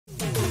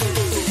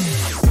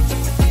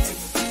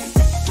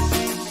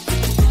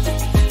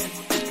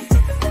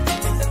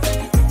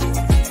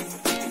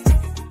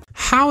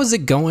is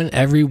it going,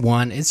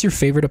 everyone? It's your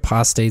favorite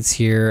apostates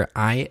here.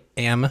 I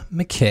am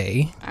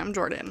McKay. I'm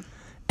Jordan.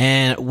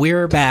 And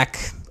we're back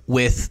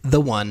with the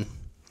one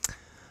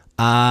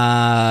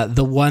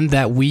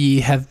that we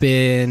have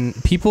been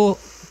people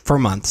for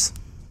months.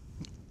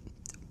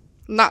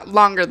 Not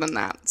longer than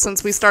that,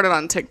 since we started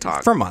on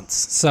TikTok. For months.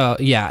 So,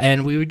 yeah,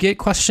 and we would get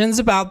questions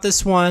about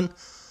this one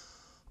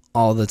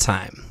all the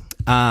time.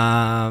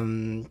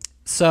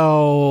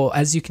 So,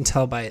 as you can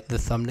tell by the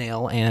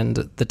thumbnail and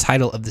the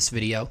title of this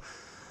video,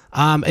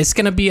 it's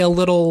going to be a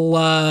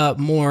little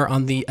more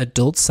on the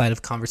adult side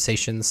of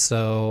conversations.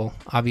 So,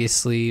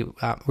 obviously,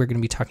 we're going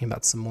to be talking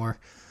about some more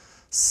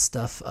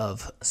stuff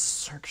of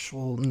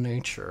sexual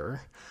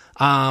nature.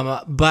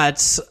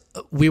 But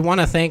we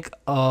want to thank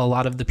a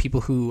lot of the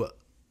people who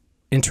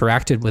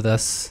interacted with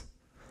us,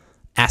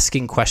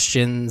 asking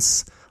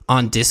questions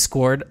on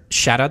Discord.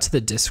 Shout out to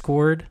the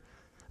Discord.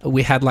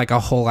 We had like a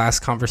whole ass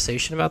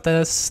conversation about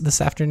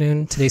this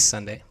afternoon. Today's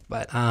Sunday,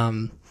 but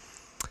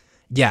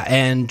yeah,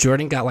 and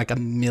Jordan got like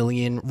 1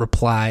 million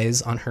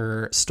replies on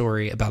her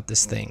story about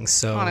this thing.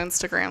 So on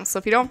Instagram. So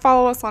if you don't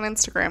follow us on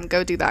Instagram,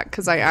 go do that,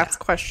 because I ask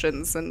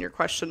questions and your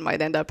question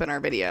might end up in our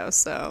video.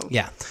 So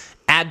yeah,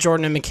 at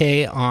Jordan and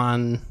McKay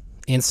on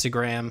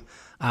Instagram.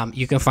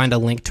 You can find a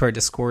link to our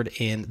Discord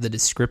in the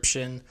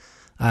description.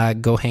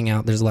 Go hang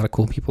out. There's a lot of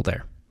cool people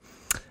there.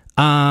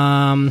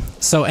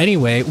 So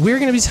anyway, we're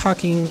going to be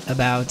talking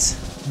about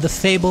the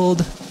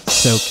fabled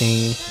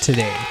soaking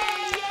today.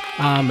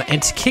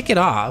 And to kick it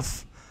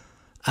off,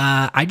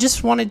 I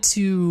just wanted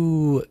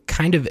to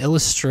kind of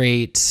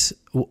illustrate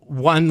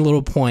one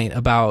little point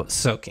about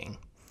soaking.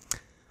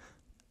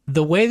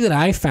 The way that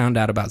I found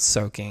out about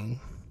soaking,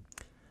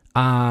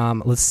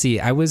 let's see,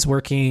 I was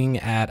working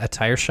at a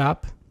tire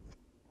shop.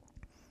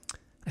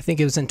 I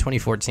think it was in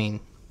 2014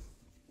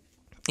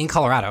 in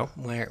Colorado,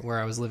 where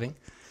I was living.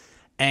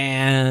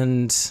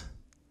 And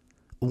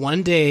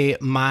one day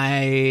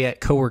my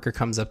coworker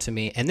comes up to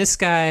me, and this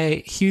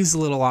guy, he was a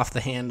little off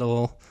the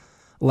handle.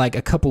 Like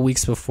a couple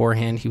weeks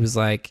beforehand, he was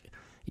like,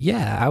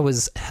 yeah, I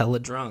was hella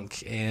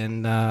drunk.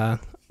 And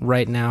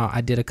right now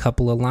I did a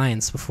couple of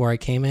lines before I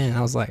came in.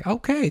 I was like,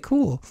 okay,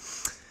 cool.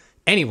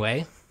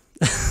 Anyway,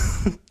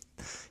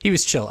 he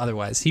was chill.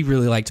 Otherwise, he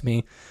really liked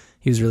me.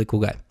 He was a really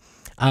cool guy.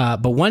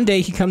 But one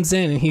day he comes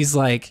in and he's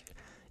like,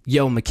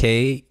 yo,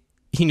 McKay.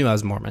 He knew I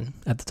was Mormon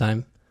at the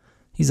time.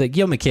 He's like,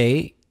 yo,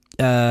 McKay,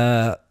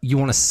 you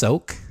want to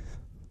soak?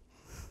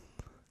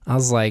 I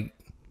was like,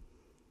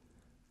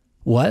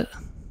 what?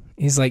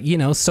 He's like,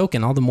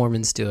 soaking. All the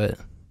Mormons do it.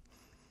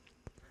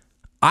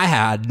 I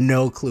had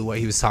no clue what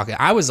he was talking.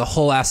 I was a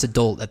whole ass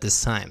adult at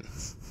this time.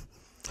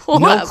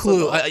 No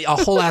clue. A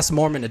whole ass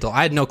Mormon adult.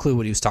 I had no clue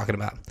what he was talking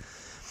about.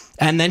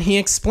 And then he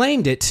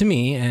explained it to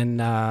me,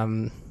 and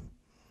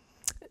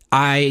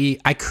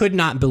I could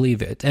not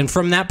believe it. And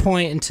from that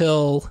point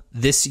until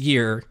this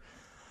year,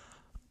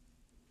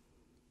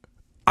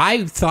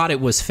 I thought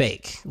it was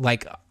fake.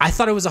 Like, I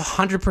thought it was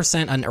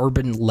 100% an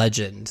urban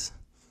legend.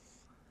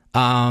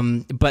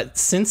 But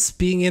since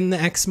being in the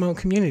Exmo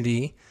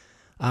community,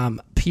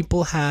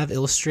 people have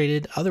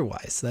illustrated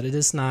otherwise, that it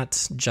is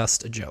not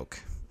just a joke.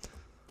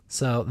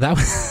 So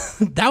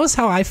that was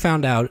how I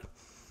found out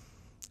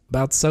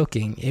about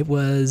soaking. It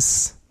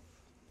was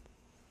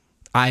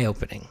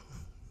eye-opening,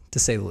 to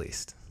say the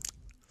least.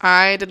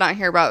 I did not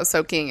hear about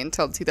soaking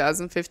until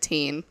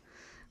 2015.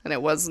 And it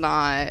was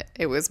my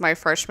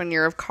freshman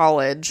year of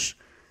college,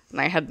 and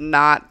I had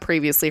not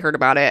previously heard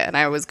about it. And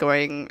I was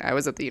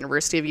at the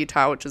University of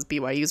Utah, which is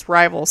BYU's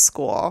rival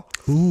school.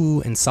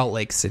 Ooh, in Salt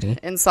Lake City.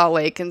 In Salt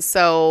Lake. And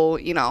so,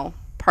 the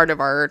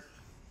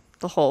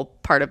whole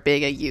part of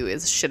being a U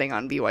is shitting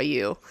on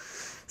BYU.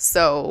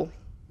 So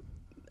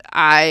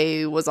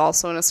I was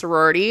also in a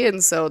sorority,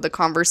 and so the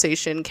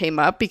conversation came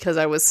up because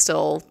I was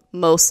still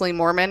mostly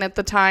Mormon at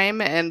the time,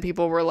 and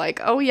people were like,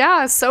 oh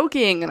yeah,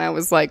 soaking, and I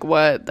was like,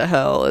 what the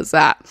hell is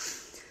that?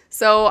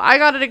 So I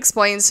got it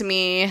explained to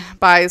me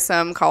by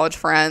some college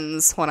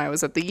friends when I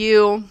was at the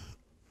U,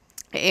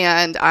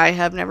 and I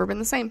have never been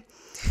the same.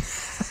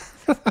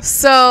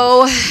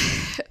 So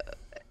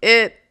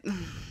in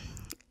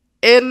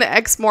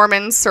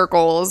ex-Mormon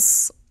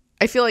circles,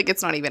 I feel like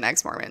it's not even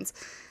ex-Mormons,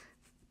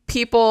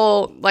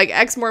 people like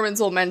ex-Mormons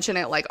will mention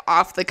it like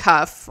off the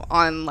cuff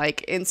on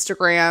like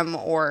Instagram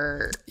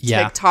or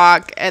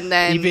TikTok, and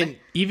then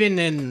even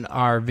in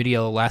our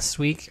video last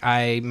week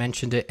I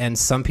mentioned it, and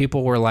some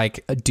people were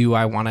like, do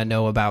I want to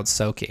know about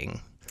soaking?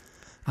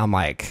 I'm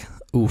like,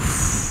 oof.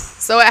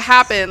 So it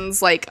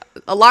happens like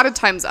a lot of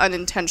times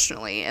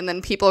unintentionally, and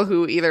then people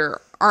who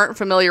either aren't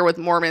familiar with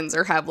Mormons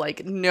or have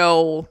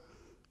no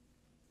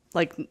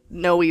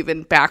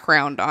even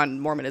background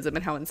on Mormonism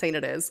and how insane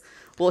it is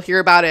will hear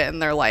about it,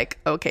 and they're like,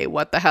 okay,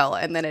 what the hell?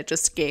 And then it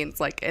just gains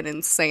like an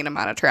insane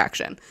amount of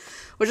traction,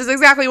 which is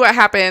exactly what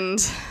happened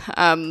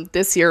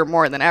this year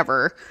more than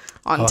ever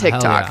on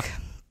TikTok.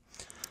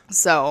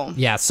 So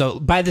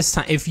by this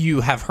time, if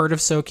you have heard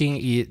of soaking,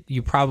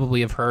 you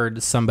probably have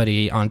heard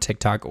somebody on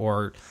TikTok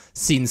or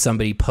seen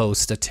somebody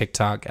post a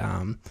TikTok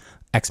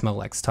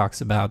XMolex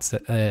talks about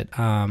it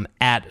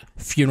at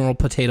Funeral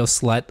Potato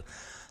Slut.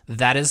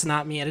 That is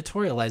not me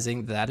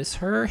editorializing. That is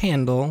her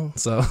handle.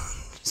 So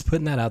just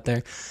putting that out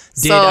there.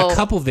 Did a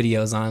couple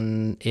videos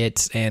on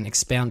it and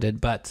expounded.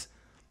 But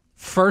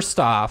first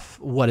off,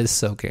 what is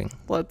soaking?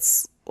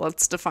 Let's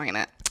define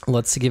it.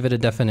 Let's give it a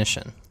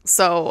definition.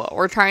 So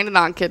we're trying to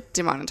not get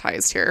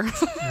demonetized here.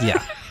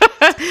 Yeah.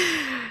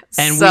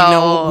 And we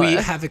know we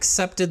have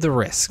accepted the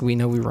risk. We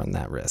know we run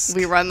that risk.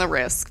 We run the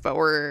risk, but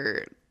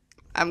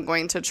I'm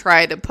going to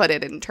try to put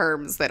it in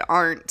terms that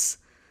aren't.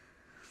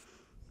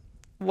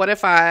 What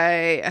if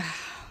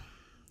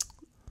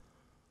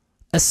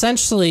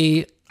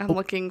essentially, I'm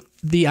looking.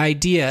 The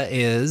idea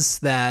is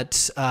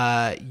that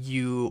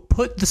you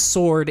put the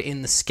sword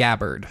in the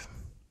scabbard.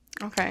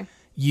 Okay.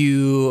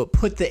 You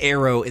put the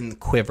arrow in the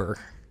quiver.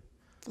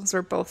 Those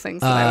are both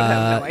things that I would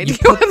have no idea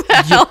what the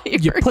hell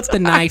you put the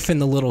knife in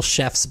the little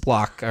chef's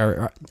block,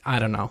 or I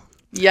don't know.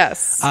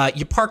 Yes.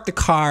 You park the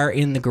car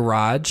in the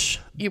garage.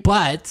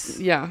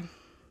 Yeah.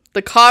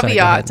 The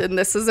caveat, and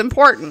this is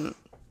important,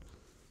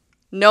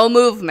 no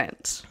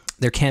movement.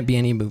 There can't be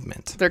any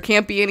movement. There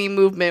can't be any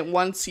movement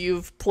once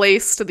you've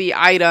placed the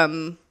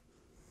item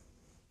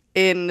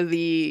in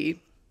the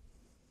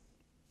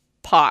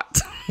pot.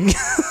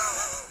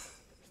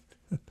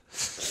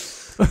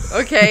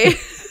 Okay.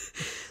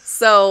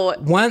 So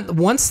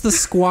once the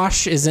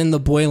squash is in the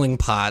boiling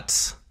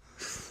pot,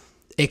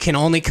 it can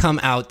only come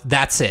out.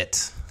 That's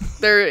it.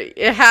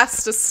 It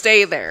has to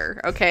stay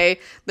there. Okay.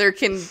 There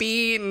can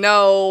be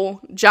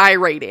no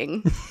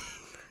gyrating.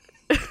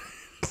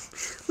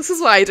 This is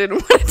why I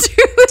didn't want to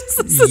do this.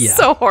 This is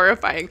so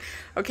horrifying.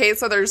 Okay.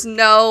 So there's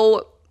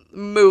no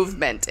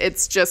movement.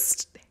 It's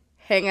just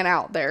hanging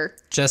out there.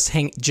 Just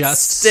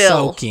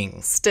still,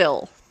 soaking.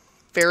 Still.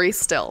 Very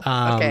still.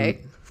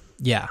 Okay.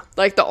 Yeah.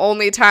 Like the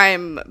only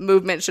time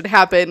movement should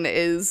happen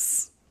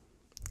is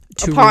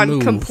upon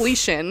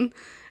completion.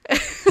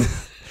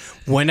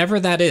 Whenever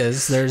that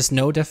is, there's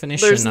no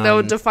definition. There's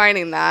no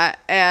defining that.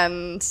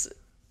 And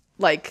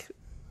like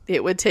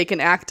it would take an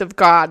act of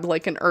God,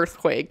 like an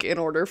earthquake, in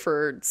order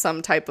for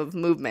some type of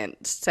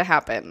movement to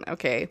happen.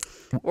 Okay.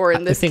 Or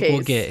in this case,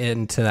 we'll get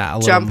into that a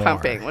little jump more.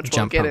 Pumping, which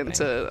we'll get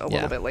into a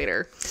little bit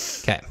later.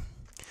 Okay.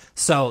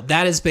 So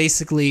that is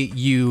basically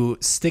you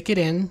stick it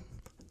in,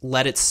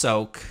 let it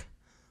soak,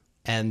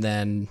 and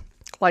then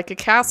like a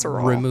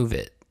casserole. Remove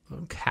it.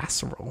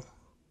 Casserole.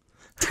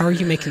 How are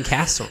you making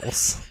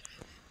casseroles?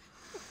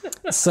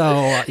 So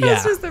yeah.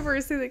 That's just the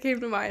first thing that came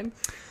to mind.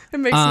 It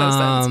makes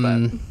no sense,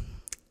 but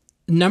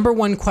number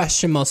one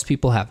question most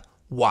people have: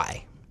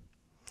 why?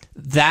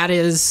 That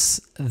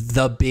is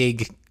the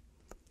big.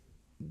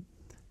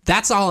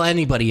 That's all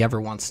anybody ever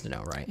wants to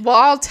know, right? Well,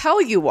 I'll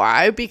tell you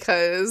why,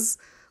 because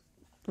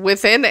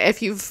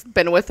if you've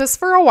been with us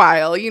for a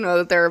while, you know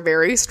that there are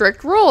very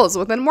strict rules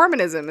within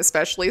Mormonism,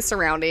 especially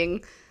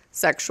surrounding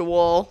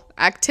sexual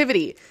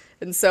activity.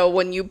 And so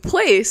when you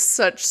place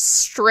such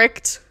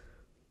strict,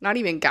 not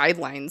even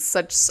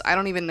guidelines, I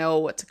don't even know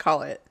what to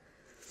call it.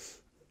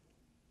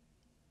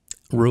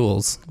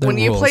 Rules. When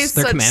you place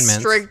such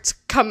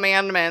strict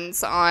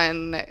commandments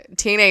on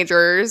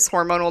teenagers,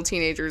 hormonal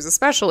teenagers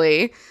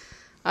especially,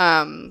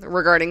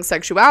 regarding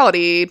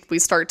sexuality, we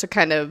start to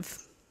kind of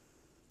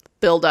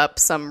build up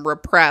some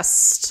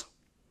repressed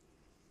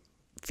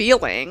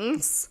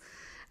feelings.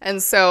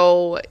 And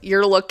so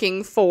you're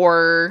looking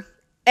for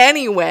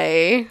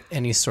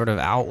any sort of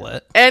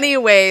outlet, any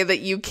way that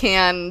you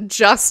can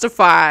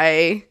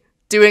justify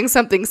doing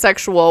something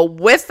sexual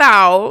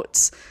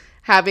without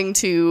having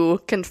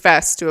to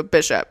confess to a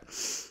bishop.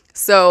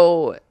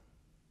 So,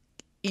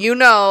 you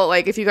know,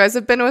 like if you guys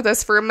have been with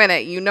us for a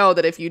minute, you know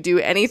that if you do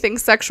anything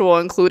sexual,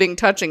 including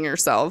touching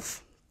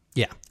yourself,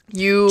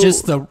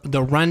 just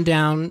the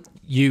rundown,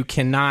 you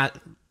cannot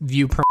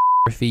view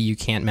pornography, you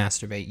can't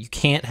masturbate, you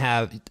can't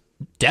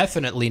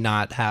definitely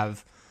not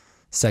have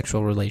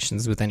sexual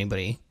relations with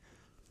anybody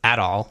at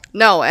all.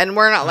 No, and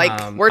we're not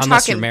like, we're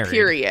talking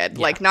period.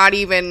 Yeah. Like not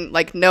even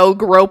like no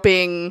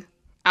groping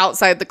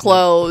outside the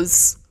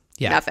clothes.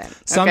 Yeah. Nothing.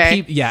 Some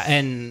people,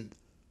 and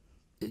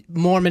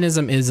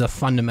Mormonism is a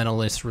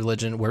fundamentalist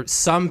religion where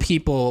some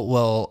people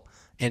will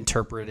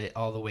interpret it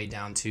all the way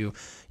down to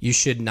you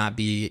should not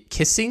be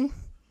kissing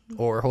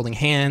or holding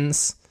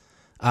hands.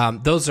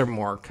 Those are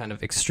more kind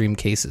of extreme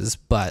cases,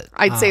 but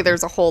I'd say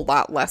there's a whole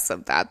lot less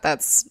of that.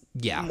 That's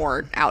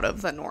more out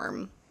of the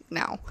norm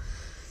now.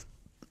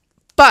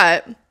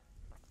 But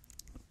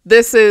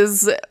this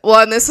is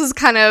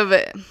kind of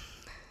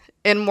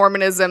in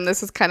Mormonism,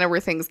 this is kind of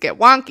where things get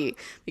wonky,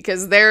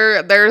 because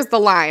there's the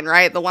line,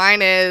 right? The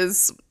line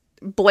is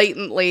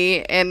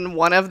blatantly in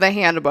one of the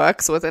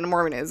handbooks within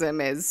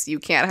Mormonism is you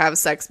can't have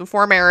sex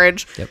before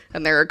marriage,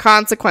 and there are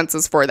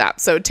consequences for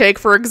that. So take,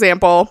 for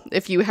example,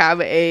 if you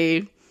have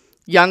a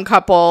young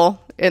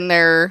couple in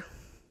their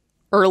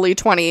early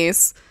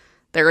 20s,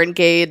 they're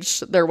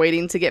engaged, they're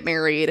waiting to get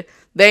married,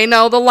 they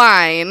know the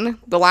line.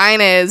 The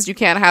line is you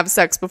can't have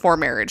sex before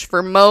marriage.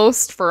 For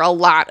a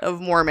lot of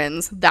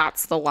Mormons,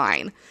 that's the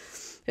line.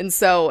 And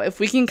so if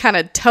we can kind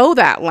of toe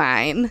that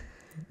line,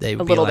 they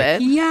would a little like,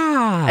 bit.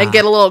 yeah, And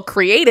get a little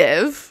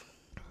creative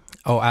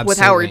oh, absolutely. with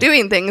how we're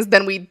doing things,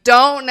 then we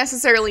don't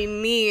necessarily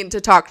need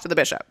to talk to the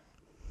bishop.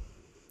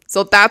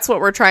 So that's what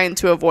we're trying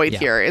to avoid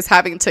here, is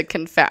having to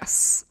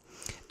confess.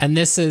 And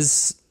this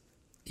is,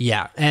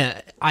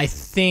 and I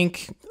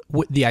think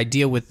the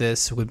idea with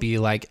this would be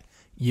like,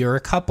 you're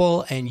a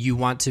couple and you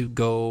want to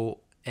go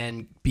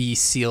and be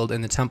sealed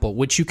in the temple,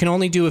 which you can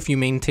only do if you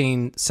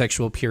maintain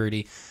sexual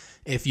purity.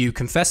 If you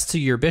confess to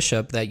your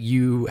bishop that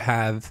you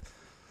have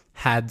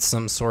had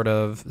some sort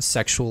of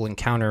sexual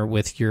encounter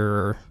with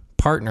your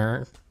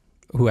partner,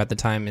 who at the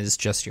time is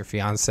just your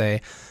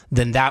fiance,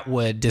 then that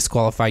would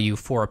disqualify you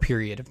for a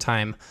period of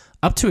time,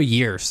 up to a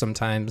year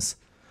sometimes,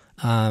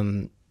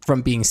 from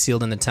being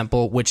sealed in the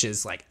temple, which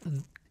is like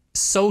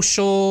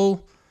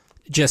social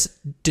just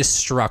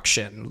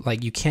destruction. Like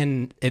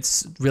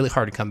it's really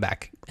hard to come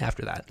back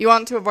after that. You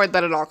want to avoid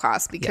that at all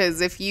costs,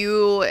 because if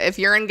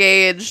you're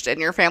engaged and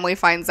your family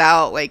finds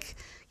out, like,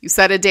 you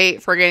set a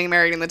date for getting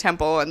married in the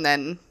temple and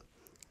then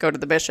go to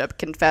the bishop,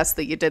 confess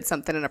that you did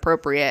something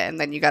inappropriate, and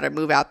then you got to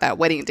move out that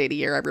wedding date a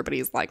year,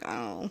 everybody's like,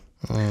 well,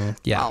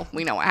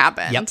 we know what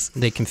happened. Yep,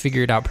 they can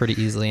figure it out pretty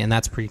easily, and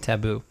that's pretty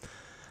taboo.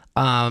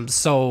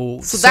 So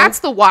that's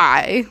the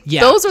why.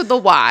 Yeah. Those are the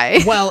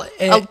why. Well,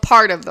 a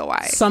part of the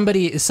why.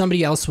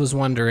 Somebody else was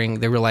wondering.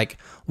 They were like,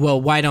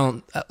 well, why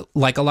don't,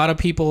 like a lot of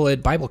people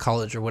at Bible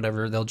college or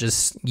whatever, they'll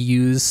just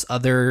use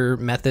other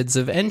methods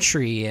of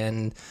entry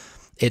and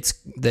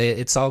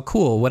it's all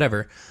cool,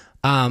 whatever.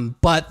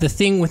 But the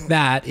thing with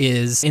that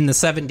is, in the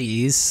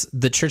 70s,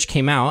 the church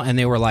came out and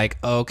they were like,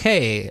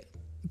 okay,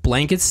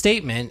 blanket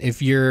statement,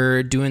 if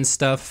you're doing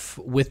stuff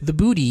with the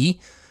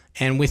booty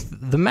and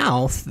with the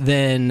mouth,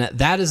 then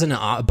that is an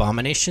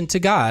abomination to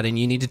God, and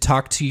you need to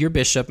talk to your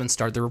bishop and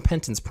start the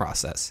repentance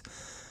process.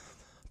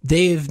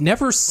 They've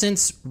never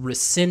since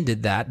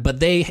rescinded that,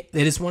 but it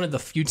is one of the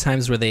few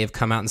times where they have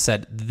come out and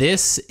said,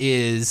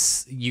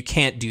 you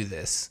can't do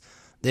this.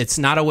 It's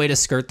not a way to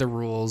skirt the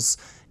rules.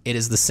 It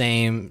is the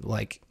same,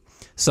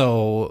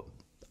 so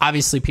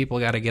obviously people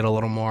got to get a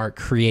little more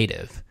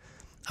creative.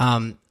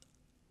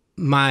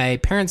 My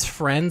parents'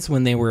 friends,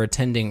 when they were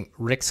attending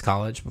Rick's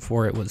College,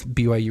 before it was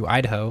BYU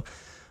Idaho,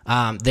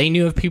 they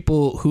knew of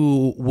people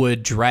who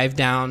would drive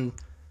down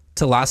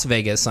to Las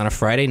Vegas on a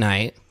Friday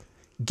night,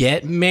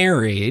 get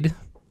married,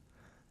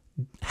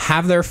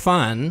 have their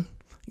fun,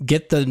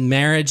 get the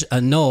marriage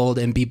annulled,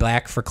 and be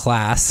back for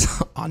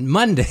class on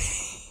Monday.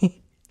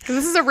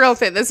 This is a real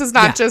thing. This is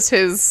not just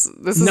his.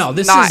 This is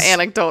not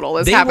anecdotal.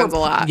 This happens a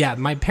lot. Yeah,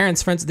 my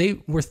parents' friends,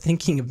 they were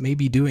thinking of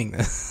maybe doing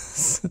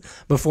this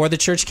before the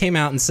church came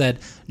out and said,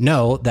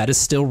 no, that is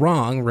still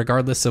wrong,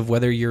 regardless of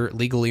whether you're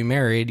legally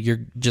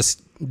married.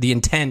 The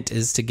intent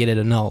is to get it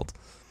annulled.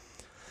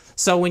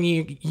 So when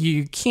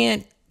you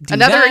can't do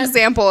another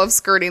example of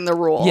skirting the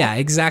rule. Yeah,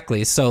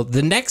 exactly. So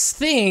the next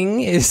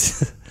thing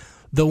is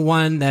the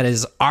one that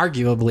is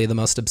arguably the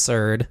most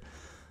absurd,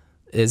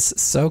 is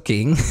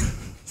soaking.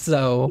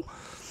 So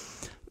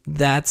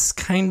that's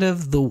kind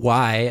of the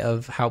why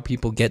of how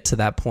people get to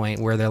that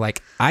point where they're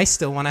like, I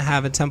still want to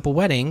have a temple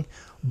wedding,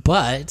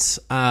 but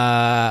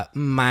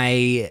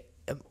my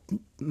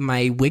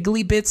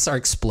wiggly bits are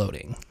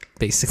exploding,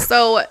 basically.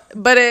 So,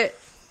 but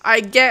I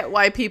get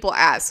why people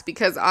ask,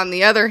 because on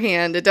the other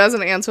hand, it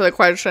doesn't answer the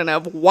question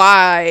of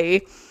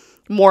why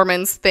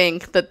Mormons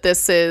think that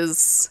this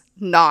is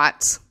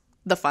not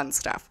the fun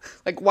stuff.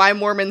 Like, why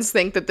Mormons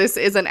think that this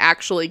isn't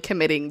actually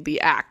committing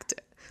the act.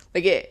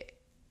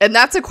 And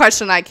that's a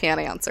question I can't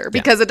answer,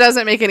 because it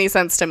doesn't make any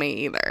sense to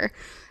me either.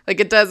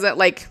 It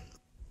doesn't,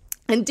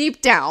 and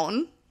deep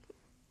down,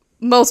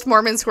 most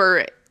Mormons who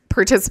are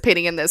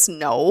participating in this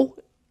know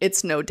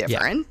it's no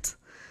different.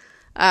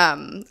 Yeah.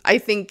 I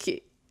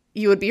think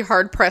you would be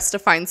hard pressed to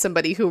find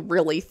somebody who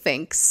really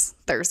thinks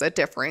there's a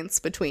difference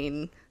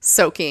between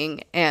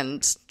soaking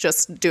and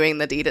just doing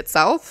the deed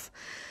itself.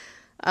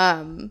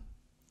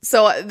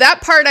 So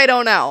that part I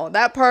don't know.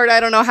 That part I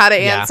don't know how to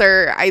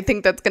answer. I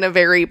think that's going to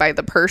vary by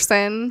the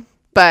person.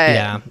 But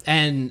yeah,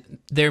 and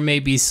there may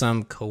be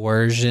some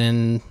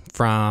coercion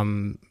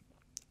from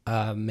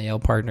a male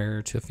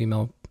partner to a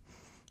female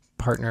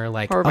partner,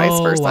 or vice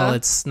versa. Well,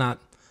 it's not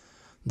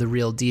the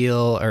real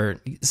deal, or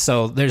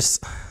so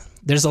there's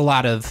a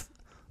lot of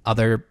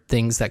other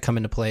things that come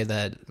into play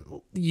that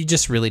you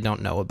just really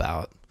don't know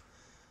about,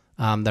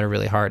 that are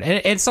really hard.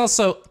 And it's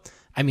also,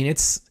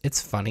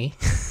 it's funny.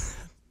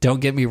 Don't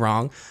get me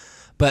wrong,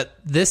 but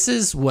this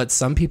is what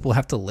some people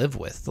have to live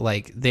with.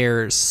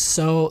 This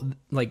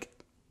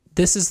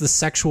is the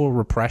sexual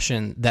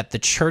repression that the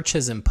church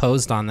has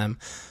imposed on them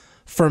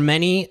for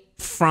many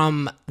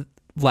from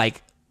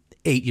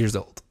 8 years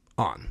old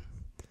on.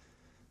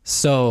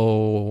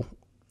 So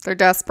they're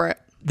desperate.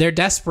 They're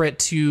desperate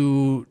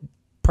to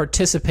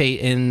participate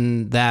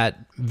in that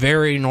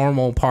very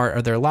normal part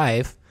of their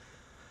life.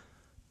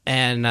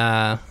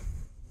 And,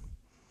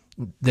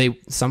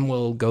 some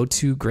will go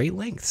to great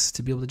lengths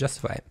to be able to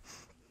justify it.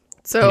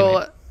 So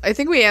anyway. I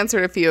think we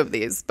answered a few of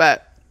these,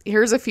 but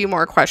here's a few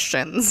more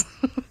questions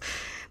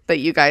that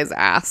you guys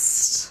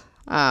asked.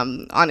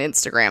 on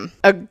Instagram.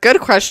 A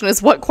good question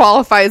is, what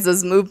qualifies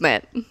as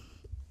movement?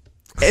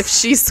 If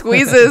she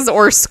squeezes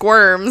or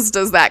squirms,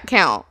 does that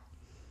count?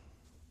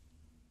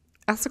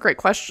 That's a great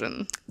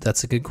question.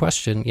 That's a good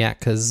question. Yeah,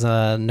 because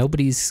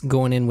nobody's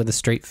going in with a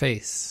straight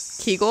face.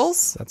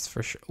 Kegels? That's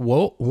for sure.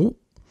 Whoa. Ooh.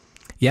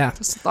 Yeah.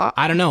 Just a thought.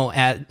 I don't know.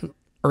 At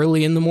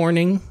early in the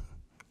morning,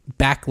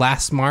 back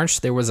last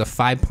March, there was a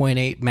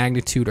 5.8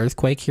 magnitude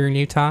earthquake here in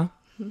Utah.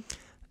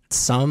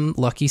 Some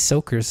lucky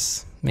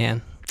soakers,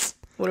 man.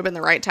 Would have been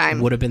the right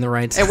time. Would have been the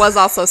right time. It was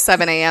also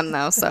 7 a.m.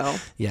 though, so.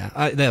 Yeah.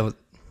 That was,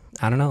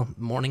 I don't know.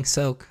 Morning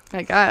soak.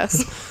 I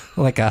guess.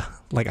 like a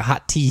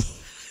hot tea.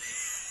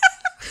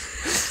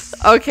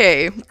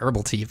 Okay.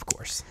 Herbal tea, of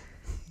course.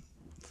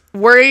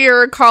 Were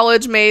your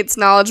college mates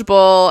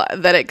knowledgeable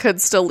that it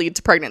could still lead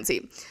to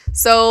pregnancy?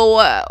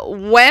 So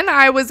when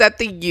I was at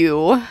the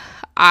U,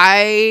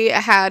 I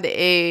had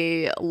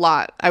a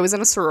lot. I was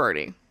in a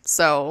sorority.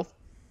 So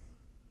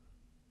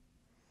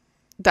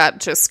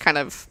that just kind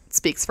of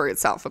speaks for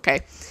itself,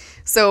 okay?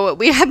 So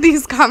we had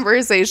these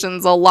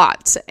conversations a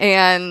lot.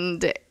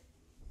 And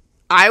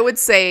I would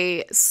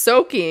say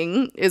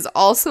soaking is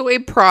also a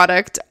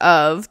product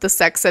of the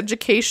sex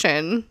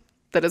education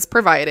that is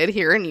provided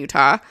here in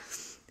Utah.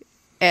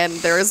 And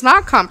there is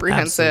not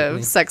comprehensive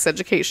Absolutely. sex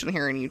education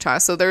here in Utah.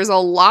 So there's a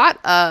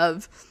lot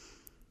of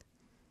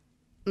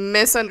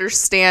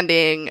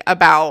misunderstanding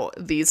about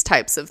these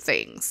types of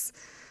things.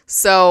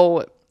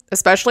 So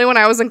especially when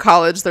I was in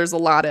college, there's a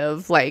lot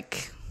of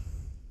like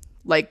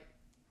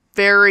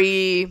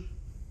very,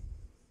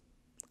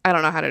 I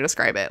don't know how to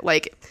describe it.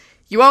 Like,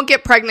 you won't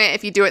get pregnant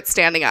if you do it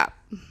standing up.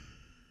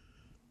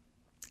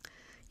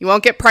 You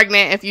won't get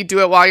pregnant if you do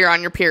it while you're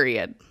on your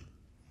period.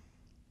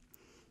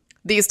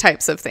 These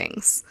types of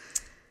things.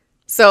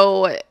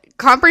 So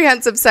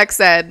comprehensive sex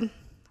ed,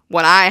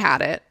 when I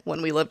had it,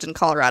 when we lived in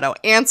Colorado,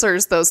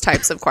 answers those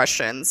types of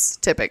questions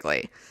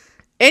typically.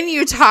 In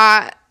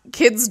Utah,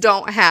 kids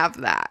don't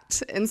have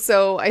that. And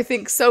so I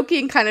think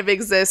soaking kind of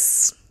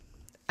exists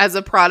as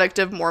a product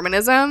of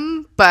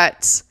Mormonism,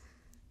 but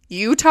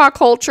Utah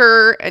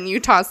culture and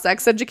Utah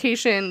sex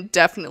education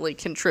definitely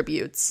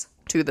contributes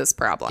to this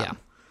problem. Yeah.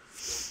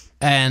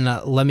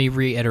 And let me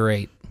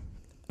reiterate,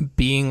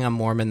 being a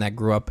Mormon that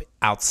grew up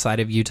outside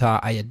of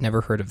Utah, I had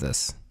never heard of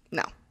this.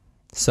 No.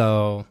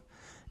 So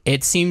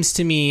it seems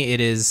to me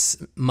it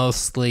is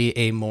mostly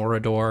a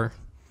Morador,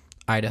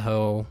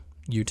 Idaho,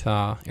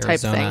 Utah,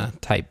 Arizona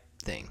type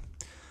thing.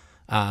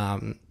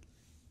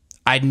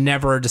 I'd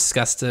never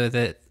discussed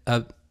it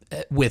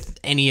with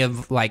any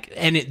of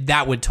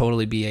that would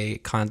totally be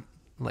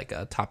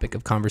a topic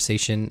of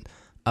conversation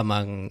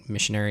among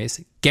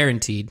missionaries.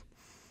 Guaranteed.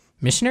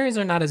 Missionaries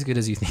are not as good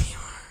as you think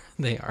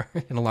they are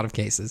in a lot of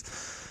cases.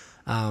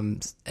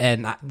 And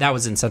that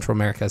was in Central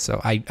America,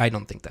 so I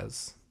don't think that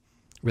was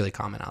really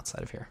common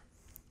outside of here.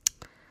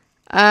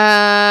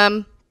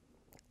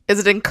 Is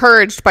it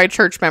encouraged by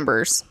church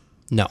members?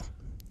 No.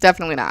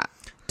 Definitely not.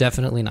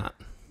 Definitely not.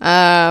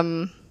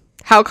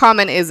 How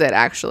common is it,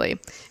 actually?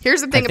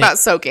 Here's the thing about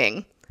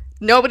soaking.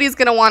 Nobody's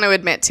going to want to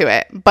admit to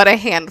it, but a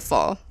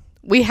handful.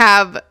 We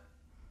have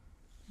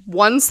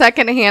 1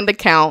 second-hand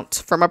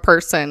account from a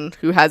person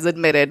who has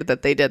admitted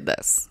that they did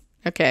this.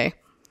 Okay.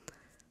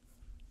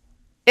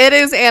 It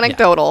is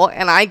anecdotal,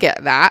 and I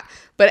get that,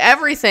 but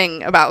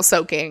everything about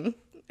soaking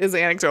is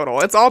anecdotal.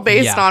 It's all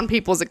based on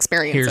people's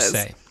experiences.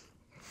 Hearsay.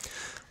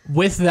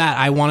 With that,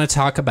 I want to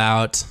talk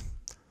about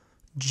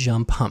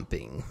jump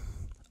humping.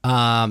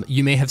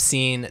 You may have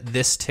seen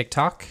this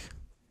TikTok.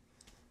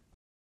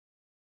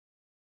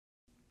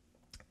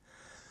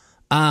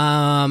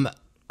 I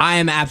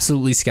am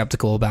absolutely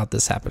skeptical about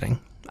this happening.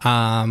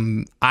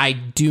 I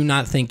do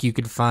not think you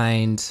could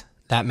find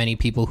that many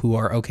people who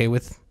are okay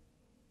with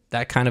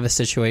that kind of a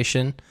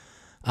situation.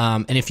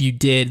 And if you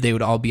did, they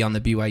would all be on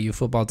the BYU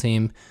football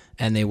team,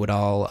 and they would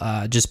all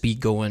just be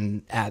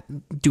doing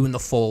the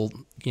full,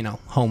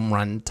 home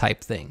run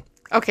type thing.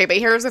 Okay, but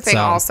here's the thing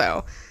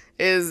also,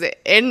 is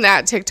in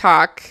that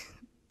TikTok,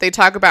 they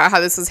talk about how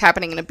this is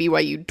happening in a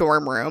BYU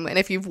dorm room. And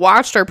if you've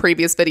watched our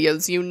previous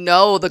videos, you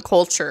know the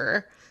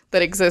culture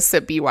that exists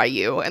at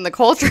BYU. And the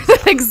culture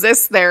that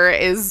exists there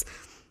is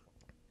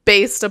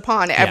based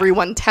upon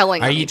everyone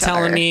telling Are on you each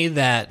telling other. me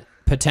that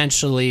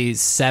potentially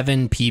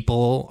 7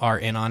 people are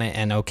in on it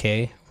and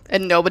okay?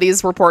 And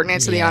nobody's reporting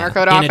it to the honor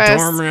code office? In a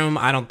dorm room,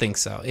 I don't think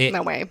so.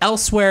 No way.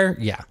 Elsewhere,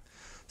 yeah.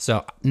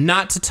 So,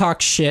 not to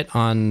talk shit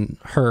on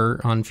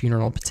her on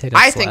Funeral Potato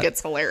I Slut. think it's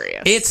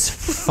hilarious.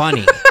 It's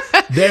funny.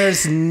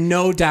 There's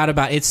no doubt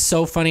about it. It's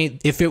so funny.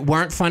 If it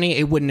weren't funny,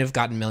 it wouldn't have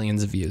gotten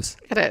millions of views.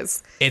 It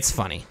is. It's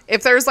funny.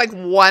 If there's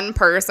one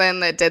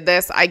person that did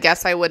this, I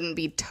guess I wouldn't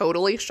be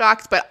totally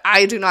shocked, but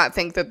I do not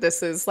think that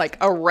this is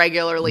a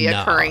regularly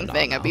occurring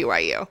thing at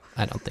BYU.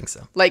 I don't think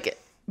so.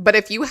 But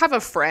if you have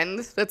a friend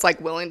that's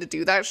willing to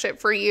do that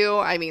shit for you,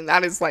 I mean,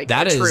 that is a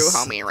true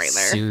homie right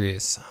there.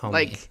 Serious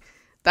homie.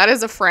 That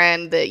is a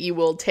friend that you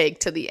will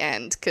take to the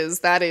end, because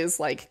that is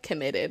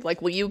committed.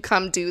 Will you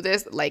come do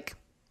this?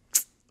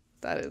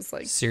 That is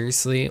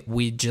Seriously,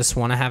 we just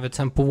want to have a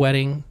temple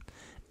wedding,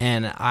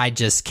 and I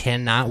just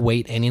cannot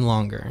wait any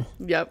longer.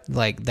 Yep.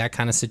 Like that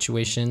kind of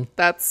situation.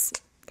 That's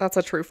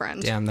a true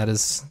friend. Damn,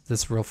 that's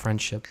real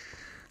friendship.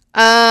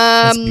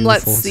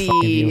 Let's It's see.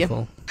 fucking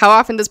beautiful. How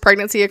often does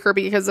pregnancy occur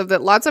because of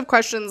that? Lots of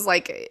questions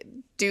like,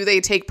 do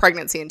they take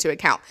pregnancy into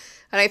account?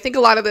 And I think a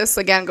lot of this,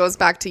 again, goes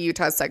back to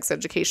Utah's sex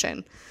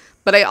education.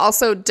 But I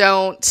also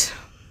don't,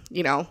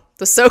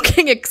 the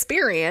soaking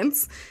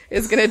experience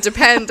is going to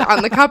depend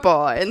on the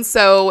couple. And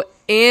so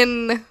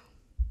in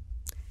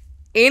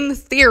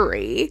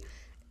theory,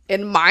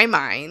 in my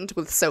mind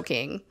with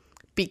soaking,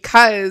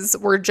 because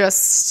we're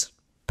just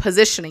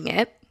positioning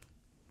it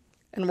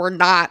and we're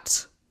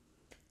not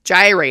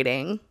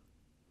gyrating,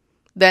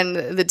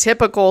 then the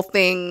typical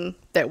thing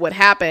that would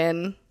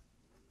happen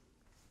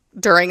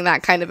during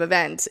that kind of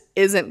event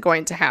isn't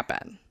going to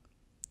happen.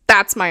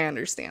 That's my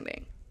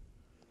understanding.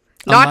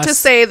 Not to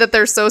say that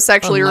they're so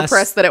sexually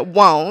repressed that it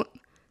won't.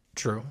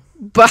 True.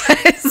 But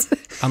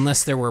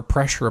unless there were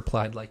pressure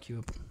applied like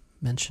you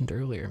mentioned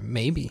earlier.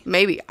 Maybe.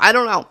 I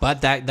don't know.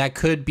 But that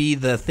could be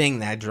the thing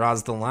that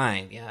draws the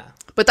line. Yeah.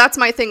 But that's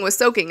my thing with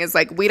soaking is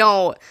like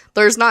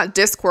there's not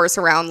discourse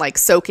around like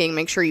soaking,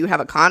 make sure you have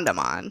a condom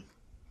on.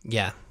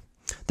 Yeah.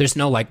 There's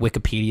no like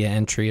Wikipedia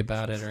entry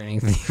about it or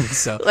anything.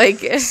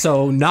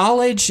 So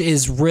knowledge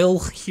is real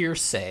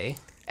hearsay.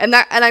 And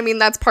I mean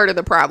that's part of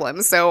the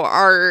problem. So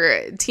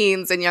are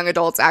teens and young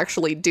adults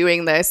actually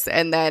doing this,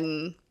 and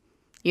then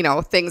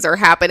things are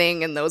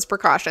happening and those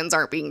precautions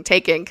aren't being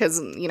taken because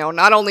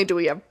not only do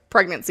we have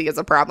pregnancy as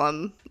a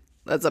problem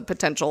as a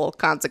potential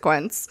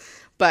consequence,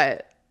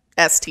 but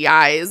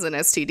STIs and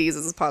STDs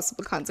as a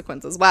possible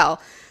consequence as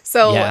well.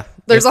 So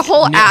there's a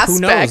whole aspect. Who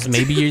knows?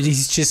 Maybe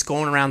he's just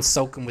going around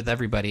soaking with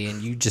everybody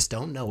and you just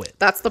don't know it.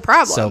 That's the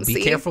problem. So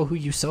be careful who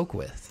you soak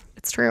with.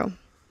 It's true.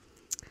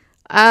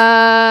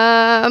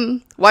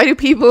 Why do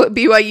people at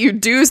BYU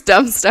do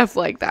dumb stuff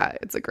like that?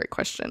 It's a great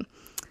question.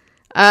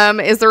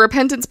 Is the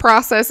repentance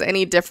process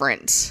any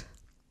different?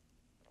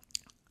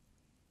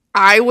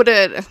 I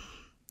don't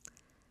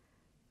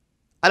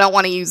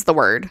want to use the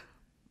word,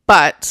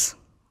 but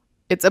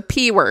it's a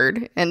P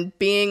word, and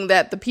being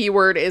that the P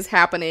word is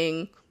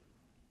happening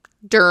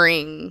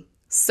during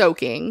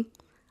soaking,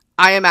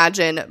 I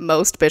imagine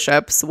most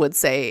bishops would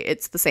say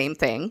it's the same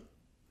thing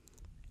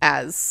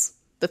as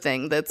the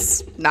thing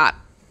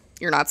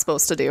you're not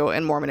supposed to do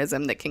in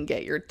Mormonism that can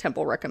get your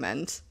temple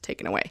recommend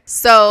taken away.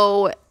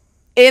 So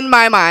in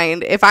my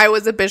mind, if I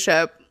was a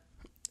bishop,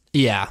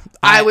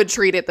 I would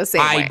treat it the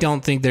same way. I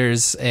don't think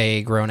there's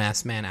a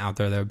grown-ass man out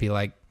there that would be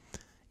like,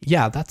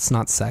 yeah, that's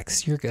not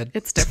sex. You're good.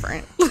 It's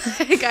different.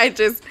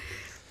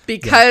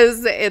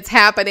 Because it's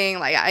happening,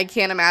 like I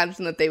can't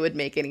imagine that they would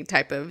make any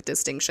type of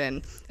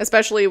distinction,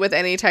 especially with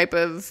any type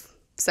of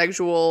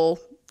sexual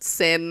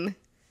sin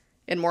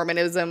in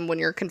Mormonism. When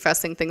you're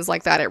confessing things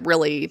like that,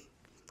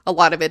 a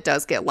lot of it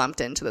does get lumped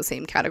into the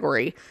same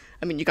category.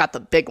 I mean, you got the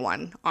big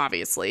one,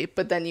 obviously,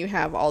 but then you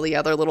have all the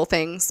other little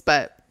things,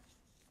 but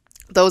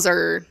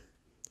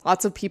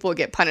lots of people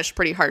get punished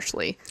pretty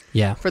harshly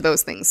for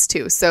those things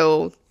too.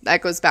 So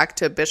that goes back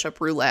to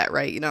bishop roulette,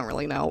 right? You don't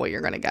really know what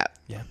you're going to get.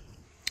 Yeah.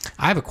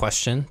 I have a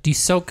question. Do you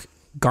soak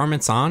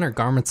garments on or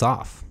garments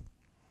off?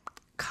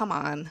 Come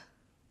on.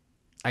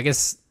 I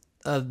guess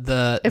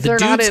the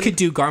dudes could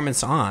do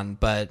garments on,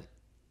 but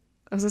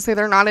I was going to say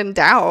they're not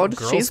endowed.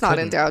 Girls She's not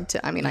couldn't. endowed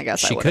to. I mean, I guess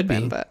She I would could have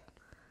been, be. but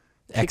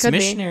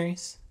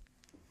ex-missionaries,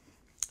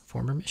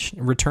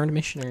 returned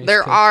missionaries.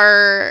 There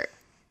are,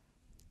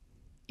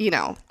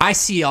 I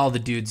see all the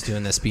dudes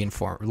doing this being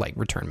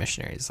returned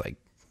missionaries. Like,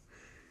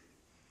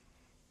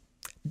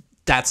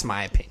 that's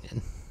my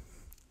opinion.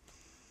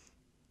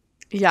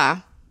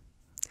 Yeah.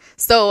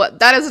 So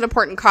that is an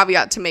important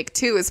caveat to make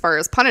too, as far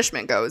as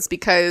punishment goes,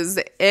 because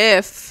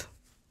if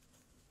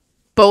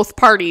both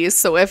parties,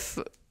 so if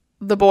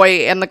the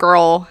boy and the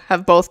girl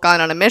have both gone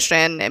on a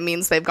mission, it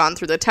means they've gone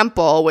through the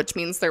temple, which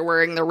means they're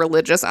wearing their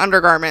religious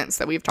undergarments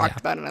that we've talked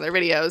about in other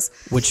videos.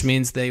 Which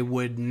means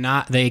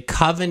they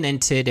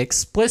covenanted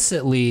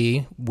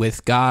explicitly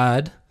with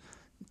God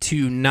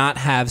to not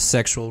have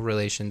sexual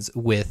relations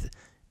with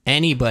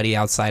anybody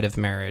outside of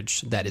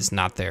marriage that is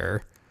not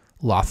their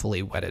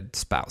lawfully wedded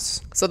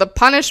spouse. So the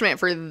punishment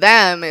for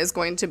them is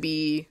going to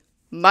be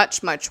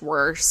much, much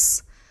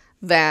worse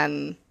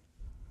than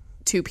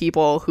two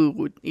people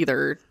who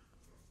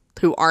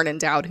aren't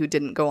endowed, who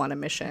didn't go on a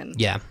mission,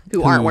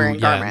 who aren't wearing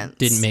garments,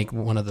 didn't make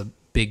one of the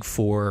big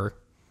four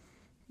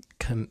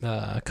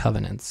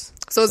covenants.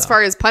 So as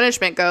far as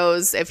punishment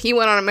goes, if he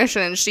went on a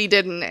mission and she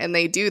didn't, and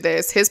they do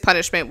this, his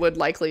punishment would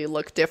likely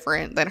look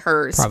different than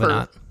hers. Probably for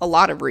not. A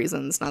lot of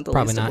reasons, not the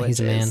Probably least of not. which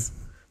He's a man.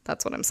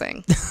 That's what I'm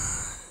saying.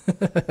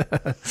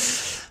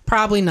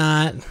 Probably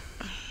not.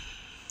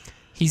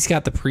 He's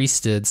got the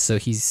priesthood, so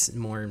he's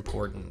more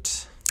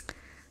important.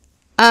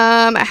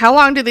 How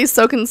long do these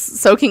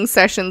soaking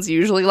sessions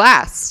usually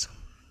last?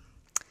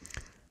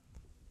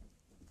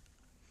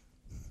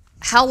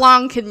 How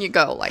long can you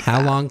go like that?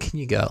 How long can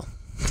you go?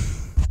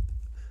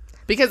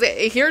 Because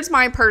here's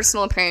my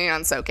personal opinion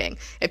on soaking.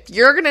 If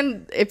you're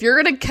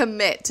gonna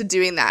commit to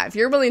doing that, if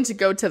you're willing to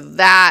go to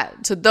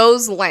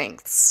those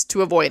lengths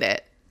to avoid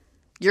it,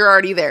 you're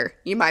already there.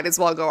 You might as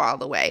well go all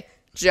the way.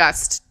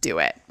 Just do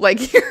it.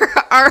 Like, you're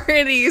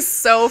already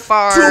so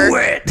far. Do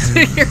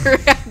it. You're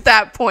at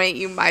that point.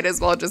 You might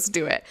as well just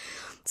do it.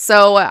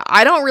 So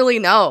I don't really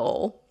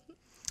know.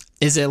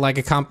 Is it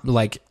like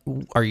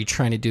are you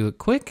trying to do it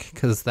quick?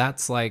 Because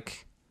that's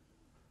like,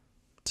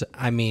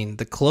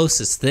 the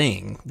closest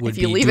thing would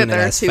be doing it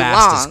as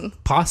fast as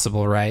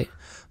possible, right?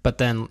 But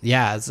then,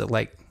 yeah, is it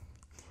like,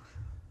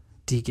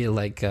 do you get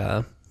like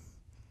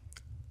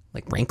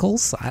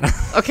wrinkles? I don't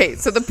know. Okay,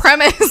 so the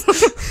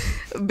premise,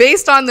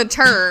 based on the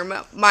term,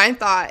 my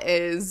thought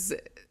is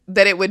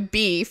that it would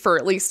be for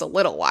at least a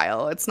little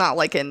while. It's not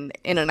like an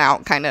in and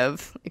out kind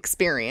of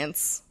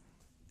experience.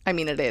 I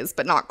mean, it is,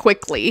 but not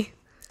quickly.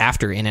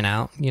 After In and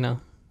Out,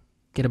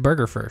 get a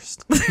burger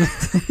first.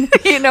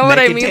 You know what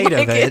I mean? Make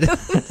a date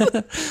of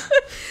it.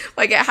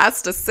 Like, it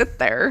has to sit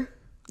there.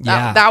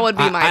 Yeah, that would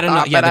be my I don't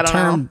thought, know. Yeah, but the I don't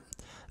term know.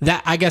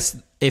 that, I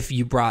guess if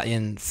you brought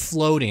in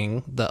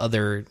floating, the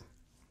other,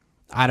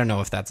 I don't know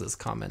if that's as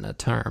common a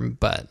term,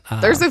 but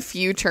there's a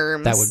few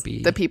terms that would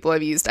be that people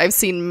have used. I've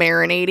seen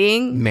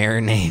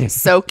marinating,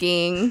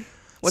 soaking.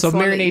 What's so the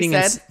one that you marinating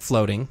said? is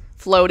floating.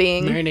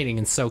 Marinating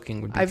and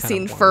soaking would be. I've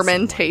seen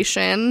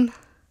fermentation.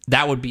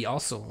 That would be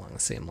also along the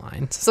same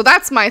lines. So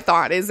that's my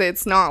thought, is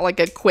it's not like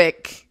a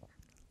quick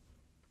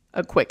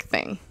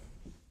thing.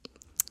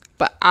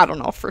 But I don't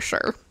know for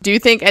sure. Do you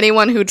think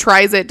anyone who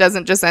tries it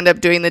doesn't just end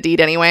up doing the deed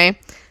anyway?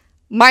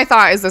 My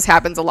thought is this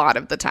happens a lot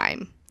of the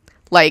time.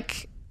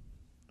 Like,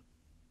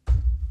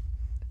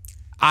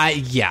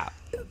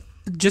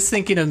 just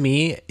thinking of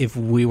me, if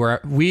we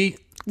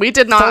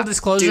did not full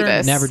disclosure, do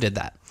this. Never did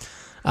that.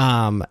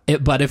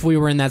 But if we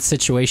were in that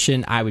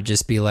situation, I would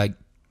just be like,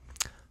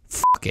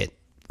 fuck it.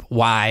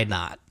 Why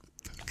not?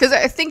 Because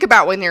I think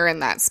about when you're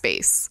in that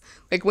space.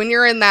 Like, when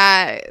you're in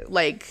that,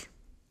 like,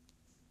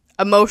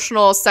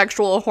 emotional,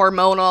 sexual,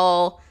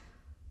 hormonal,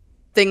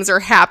 things are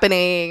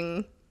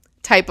happening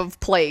type of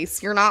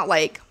place. You're not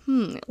like,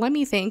 let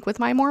me think with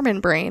my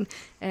Mormon brain.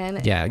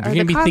 And yeah, you're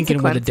gonna be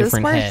thinking with a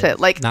different head,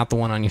 like, not the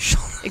one on your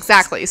shoulder.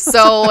 Exactly.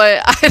 So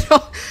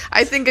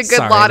I think a good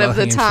lot of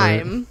the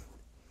time,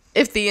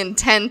 if the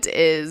intent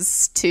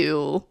is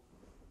to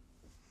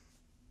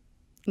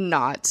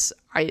not,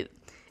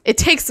 it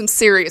takes some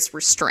serious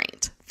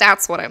restraint.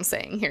 That's what I'm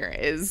saying here,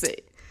 is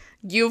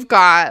you've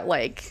got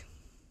like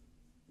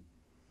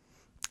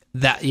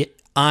that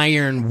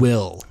iron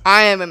will.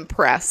 I am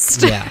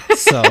impressed. Yeah.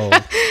 So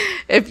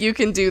if you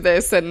can do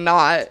this and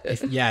not,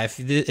 if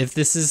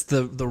this is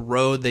the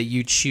road that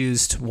you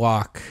choose to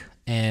walk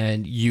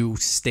and you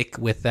stick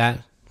with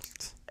that,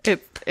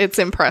 it's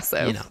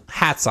impressive.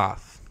 Hats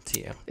off to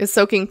you. Is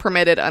soaking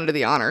permitted under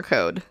the honor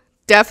code?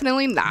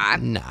 Definitely not.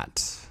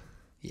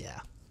 Yeah.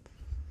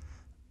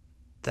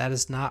 That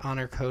is not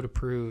honor code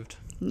approved.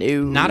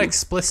 No. Not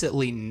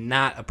explicitly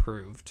not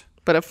approved.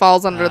 But it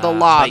falls under the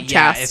law of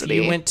chastity.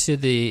 If you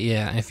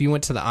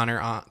went to the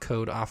honor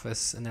code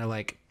office and you're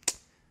like,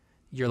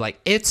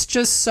 it's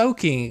just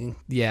soaking.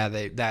 Yeah,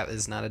 that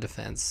is not a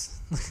defense.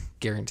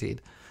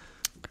 Guaranteed.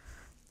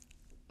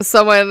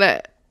 Someone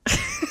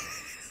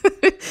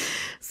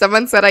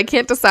said, I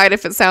can't decide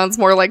if it sounds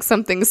more like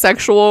something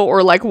sexual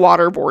or like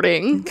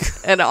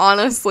waterboarding. And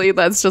honestly,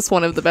 that's just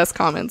one of the best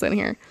comments in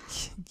here.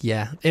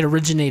 Yeah, it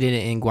originated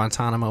in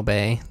Guantanamo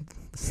Bay.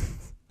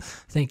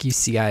 Thank you,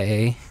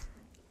 CIA.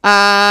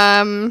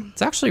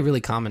 It's actually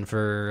really common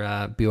for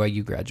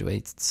BYU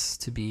graduates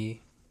to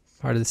be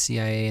part of the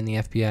CIA and the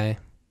FBI.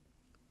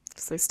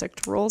 So they stick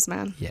to rules,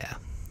 man. Yeah.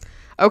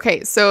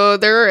 Okay, so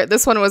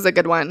this one was a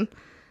good one.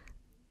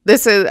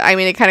 This is,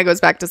 it kind of goes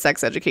back to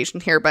sex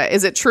education here, but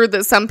is it true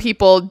that some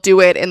people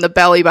do it in the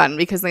belly button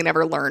because they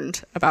never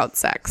learned about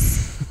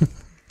sex?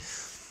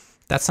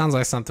 That sounds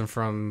like something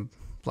from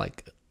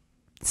like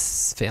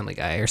Family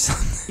Guy or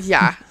something.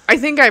 Yeah, I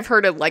think I've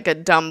heard of like a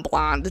dumb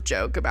blonde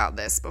joke about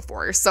this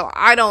before, so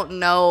I don't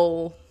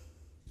know,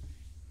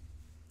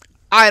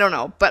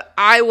 but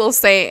I will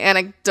say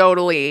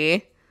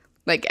anecdotally,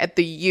 like at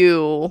the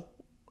U,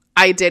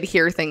 I did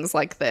hear things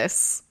like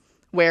this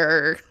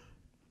where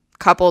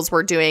couples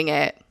were doing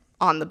it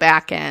on the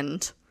back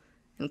end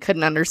and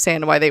couldn't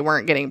understand why they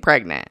weren't getting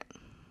pregnant.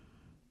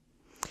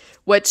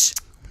 Which,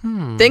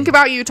 think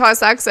about Utah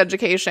sex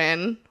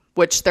education,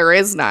 which there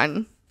is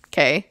none.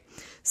 Okay,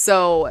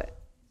 so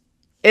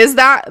is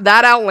that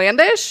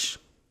outlandish?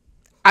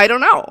 I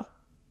don't know.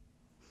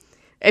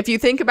 If you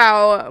think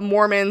about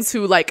Mormons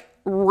who like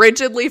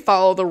rigidly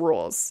follow the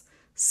rules,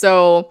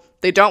 so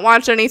they don't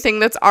watch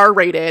anything that's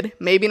R-rated,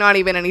 maybe not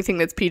even anything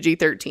that's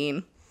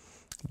PG-13.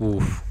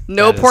 Oof,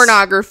 no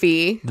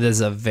pornography.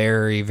 There's a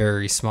very,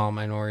 very small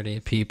minority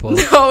of people.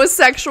 No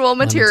sexual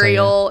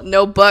material,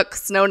 no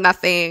books, no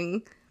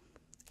nothing.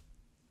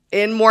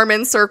 In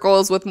Mormon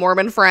circles with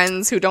Mormon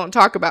friends who don't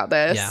talk about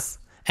this. Yeah.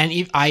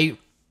 And I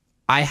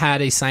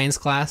had a science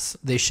class.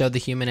 They showed the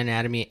human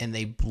anatomy and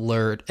they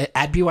blurred,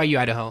 at BYU,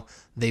 Idaho,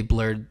 they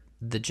blurred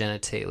the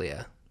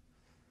genitalia.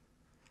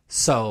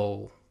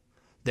 So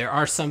there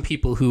are some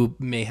people who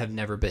may have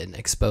never been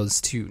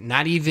exposed to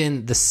not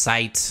even the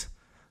sight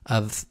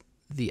of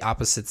the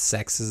opposite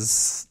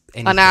sex's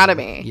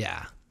anatomy.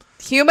 Yeah.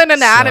 Human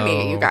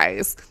anatomy, you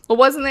guys.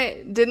 Well,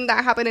 didn't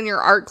that happen in your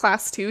art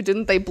class too?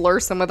 Didn't they blur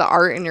some of the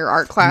art in your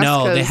art class?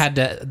 No, they had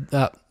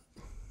to,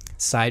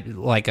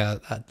 like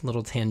a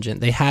little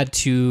tangent. They had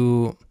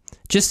to,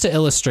 just to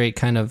illustrate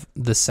kind of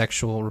the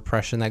sexual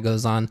repression that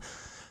goes on.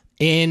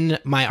 In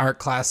my art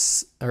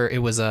class, or it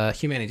was a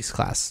humanities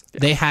class,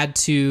 they had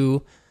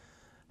to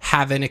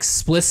have an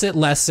explicit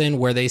lesson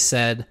where they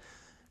said,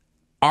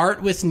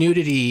 art with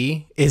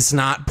nudity is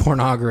not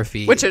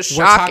pornography. Which is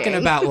shocking. We're talking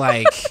about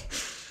like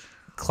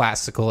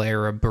classical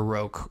era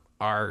Baroque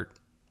art,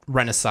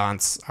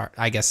 Renaissance art,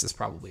 I guess is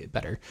probably a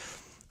better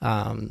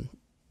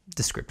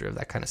descriptor of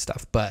that kind of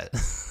stuff. But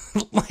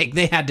like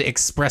they had to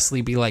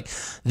expressly be like,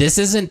 this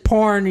isn't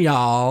porn,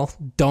 y'all.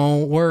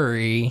 Don't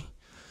worry.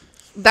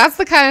 That's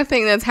the kind of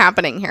thing that's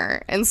happening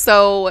here. And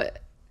so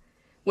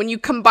when you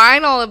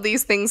combine all of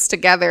these things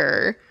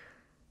together,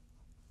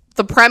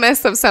 the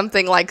premise of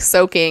something like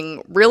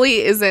soaking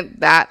really isn't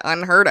that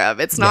unheard of.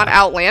 It's not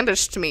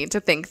outlandish to me to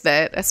think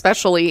that,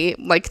 especially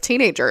like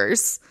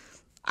teenagers.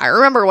 I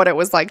remember what it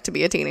was like to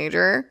be a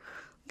teenager.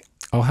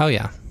 Oh, hell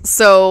yeah.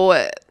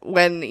 So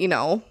when,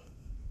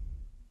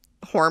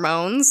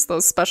 hormones,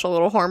 those special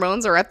little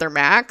hormones are at their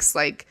max,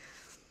 like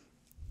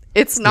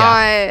it's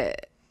not...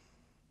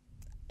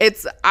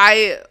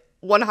 I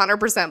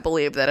 100%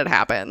 believe that it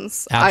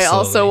happens. Absolutely. I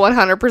also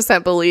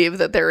 100% believe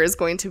that there is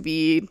going to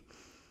be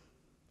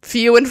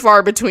few and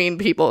far between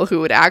people who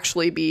would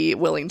actually be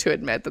willing to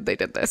admit that they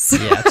did this.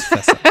 Yeah, let's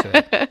fess up to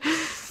it.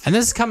 And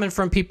this is coming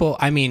from people,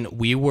 I mean,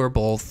 we were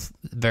both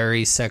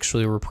very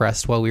sexually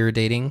repressed while we were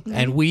dating,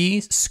 and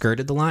we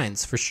skirted the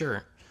lines for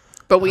sure.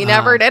 But we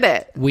never did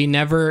it. We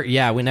never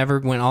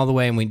went all the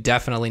way, and we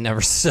definitely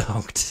never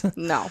soaked.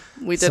 No,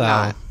 we did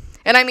not.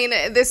 And I mean,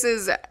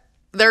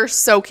 they're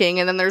soaking,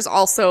 and then there's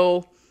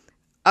also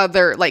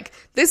other, like,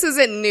 this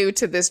isn't new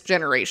to this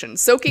generation.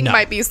 Soaking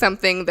might be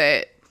something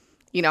that,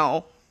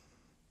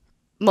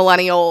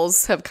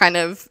 millennials have kind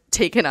of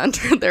taken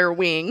under their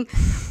wing,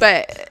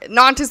 but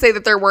not to say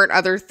that there weren't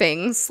other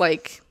things,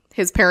 like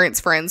his parents'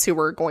 friends who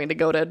were going to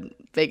go to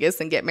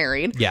Vegas and get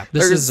married. Yeah,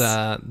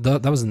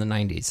 that was in the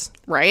 90s.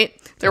 Right?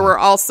 There were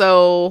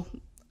also,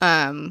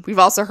 we've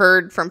also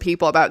heard from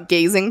people about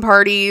gazing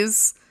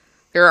parties.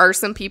 There are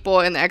some people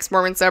in the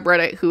ex-Mormon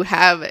subreddit who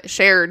have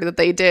shared that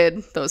they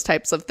did those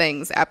types of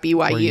things at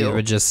BYU. Where you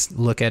would just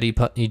look at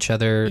each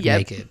other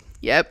naked.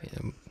 Yep.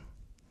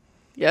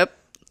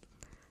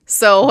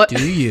 So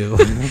do you?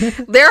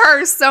 There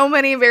are so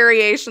many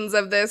variations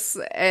of this,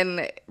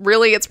 and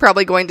really it's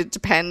probably going to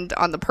depend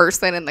on the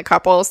person and the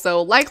couple.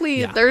 So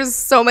likely there's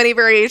so many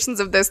variations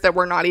of this that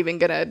we're not even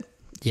going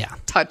to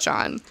touch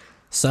on.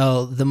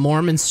 So the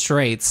Mormon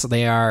straights,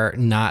 they are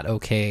not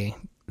okay.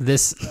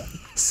 This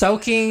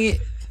soaking,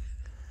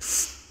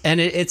 and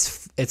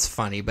it's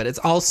funny, but it's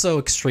also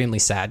extremely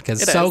sad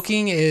because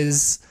soaking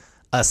is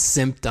a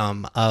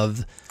symptom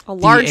of a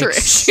larger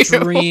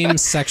extreme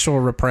sexual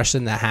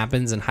repression that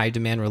happens in high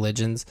demand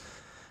religions.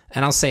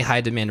 And I'll say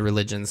high demand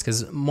religions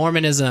because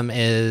Mormonism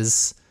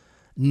is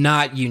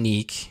not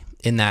unique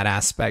in that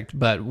aspect,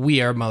 but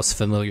we are most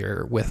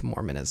familiar with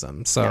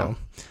Mormonism. So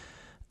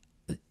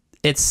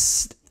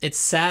it's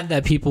sad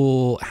that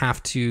people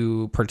have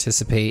to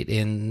participate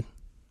in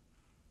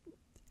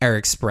or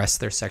express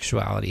their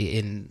sexuality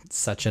in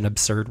such an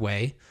absurd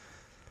way.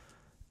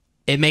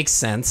 It makes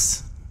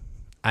sense.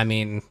 I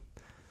mean,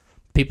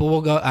 people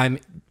will go. They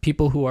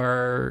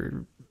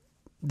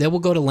will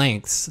go to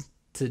lengths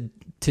to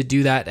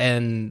do that,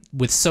 and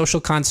with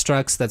social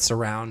constructs that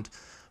surround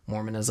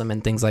Mormonism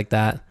and things like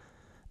that,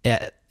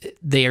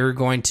 they are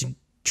going to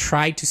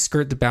try to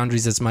skirt the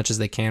boundaries as much as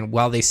they can,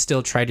 while they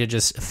still try to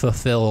just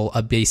fulfill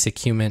a basic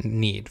human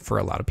need for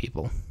a lot of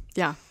people.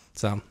 Yeah.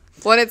 So.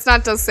 Well, it's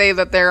not to say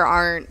that there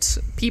aren't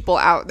people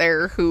out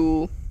there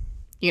who,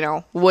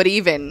 would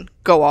even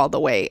go all the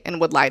way and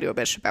would lie to a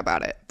bishop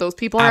about it. Those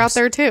people are out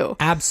there too.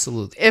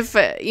 Absolutely. If,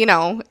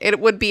 it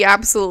would be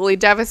absolutely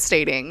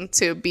devastating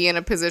to be in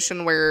a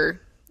position where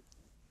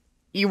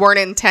you weren't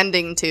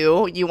intending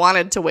to, you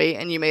wanted to wait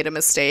and you made a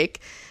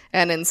mistake.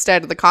 And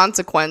instead the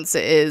consequence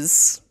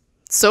is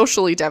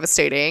socially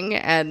devastating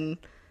and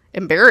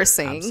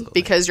embarrassing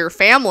because your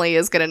family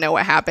is going to know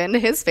what happened.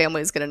 His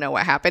family is going to know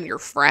what happened. Your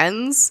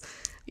friends,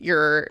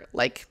 your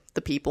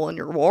the people in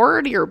your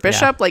ward, your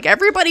bishop,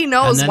 everybody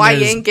knows why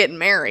you ain't getting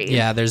married.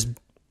 Yeah, there's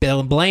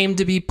blame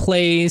to be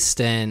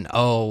placed, and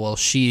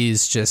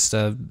she's just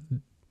a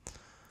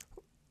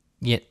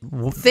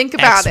think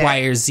about X, Y,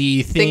 or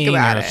Z thing,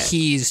 or it.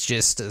 He's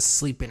just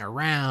sleeping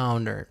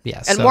around, or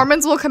And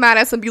Mormons will come at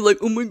us and be like,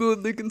 "Oh my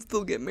God, they can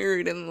still get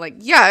married,"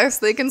 and yes,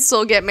 they can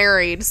still get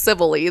married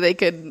civilly. They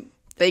can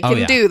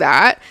do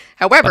that.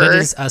 However, but it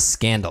is a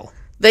scandal.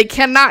 They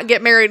cannot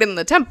get married in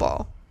the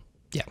temple.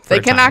 Yeah, they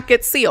cannot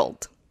get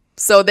sealed.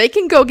 So they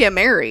can go get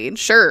married,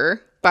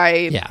 sure,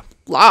 by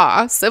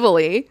law,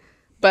 civilly,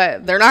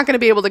 but they're not going to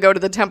be able to go to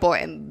the temple,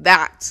 and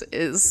that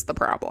is the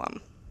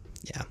problem.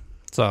 Yeah.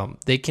 So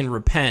they can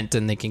repent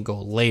and they can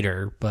go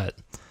later, but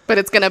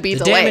it's going to be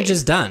the delayed. damage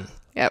is done.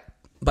 Yep.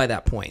 By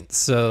that point.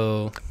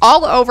 So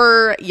all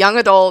over young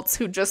adults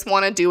who just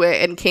want to do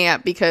it and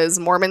can't because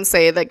Mormons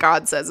say that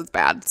God says it's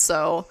bad.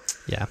 So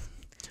yeah.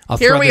 I'll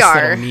here throw we this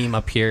are. little meme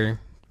up here.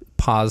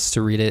 Pause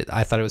to read it.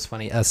 I thought it was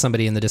funny.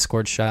 Somebody in the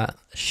Discord shout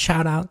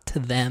out to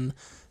them.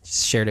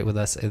 Just shared it with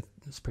us. It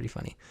was pretty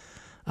funny.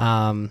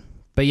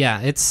 But yeah,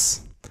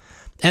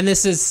 and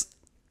this is,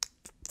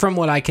 from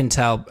what I can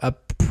tell,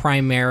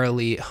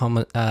 primarily from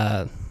what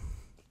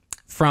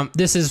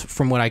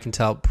I can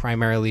tell,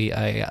 primarily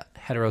a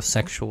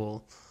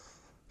heterosexual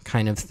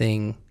kind of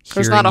thing.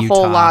 There's here not in a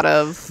whole Utah. lot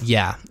of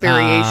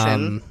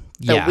variation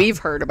that yeah. we've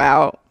heard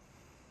about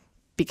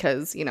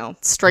because,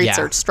 straights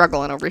Yeah. are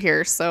struggling over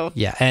here. So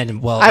yeah,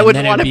 and well, I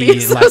wouldn't then want to it'd be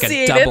like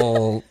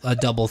associated. a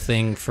double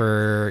thing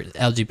for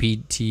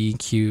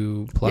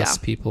LGBTQ plus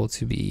Yeah. people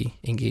to be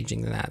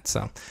engaging in that.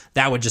 So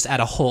that would just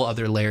add a whole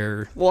other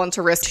layer. Want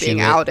to risk being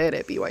it. outed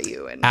at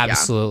BYU. And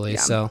Absolutely. Yeah.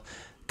 So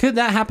could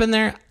that happen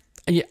there?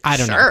 I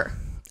don't know. Sure.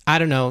 I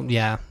don't know.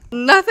 Yeah.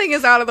 Nothing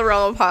is out of the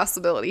realm of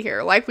possibility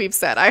here. Like we've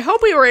said, I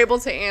hope we were able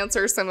to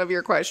answer some of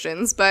your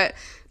questions, but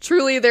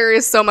truly there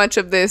is so much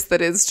of this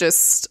that is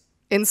just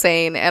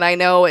insane. And I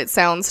know it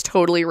sounds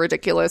totally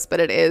ridiculous, but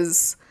it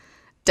is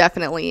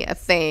definitely a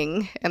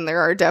thing. And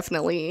there are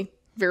definitely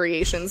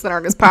variations that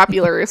aren't as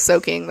popular as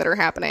soaking that are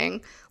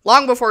happening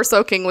long before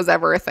soaking was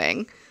ever a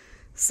thing.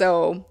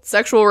 So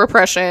sexual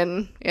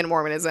repression in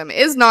Mormonism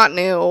is not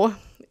new.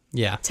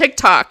 Yeah.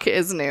 TikTok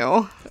is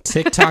new.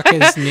 TikTok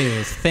is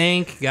new.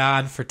 Thank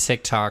God for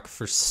TikTok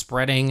for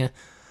spreading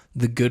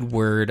the good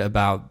word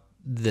about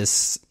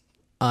this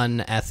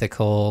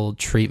unethical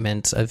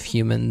treatment of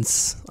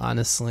humans,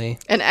 honestly.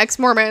 And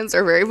ex-Mormons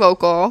are very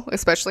vocal,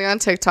 especially on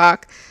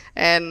TikTok.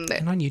 And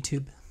on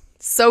YouTube.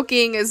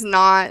 Soaking is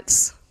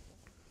not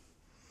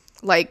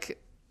like,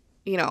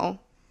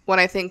 when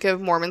I think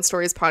of Mormon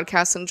Stories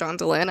podcast and John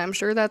Dehlin, I'm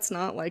sure that's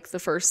not like the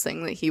first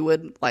thing that he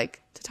would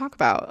like to talk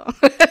about.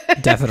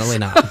 Definitely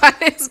not. On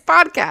his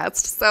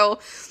podcast. So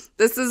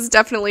this is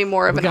definitely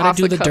more of an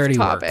off-the-cuff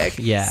topic.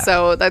 Yeah.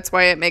 So that's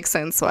why it makes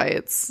sense why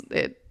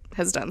it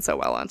has done so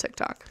well on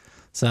TikTok.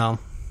 So,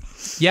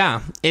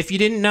 yeah. If you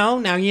didn't know,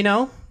 now you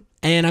know.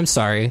 And I'm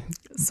sorry.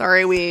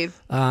 Sorry we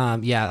a lot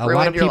of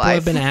your people life.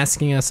 have been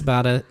asking us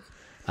about it.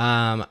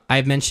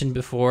 I've mentioned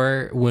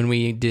before when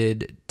we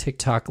did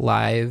TikTok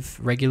live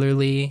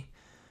regularly,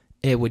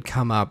 it would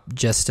come up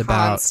just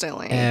about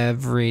Constantly.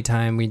 every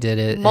time we did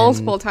it.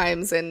 Multiple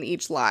times in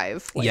each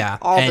live. All the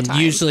time. And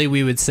usually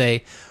we would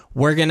say,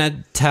 we're going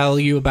to tell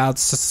you about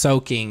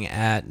soaking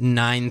at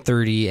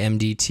 9:30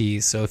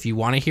 MDT. So if you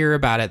want to hear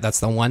about it, that's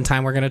the one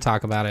time we're going to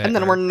talk about it. And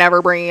then we're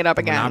never bringing it up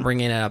again. We're not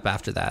bringing it up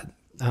after that.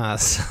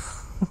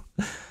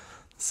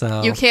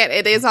 So you can't.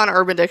 It is on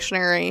Urban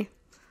Dictionary.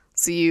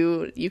 So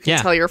you can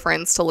tell your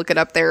friends to look it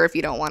up there if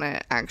you don't want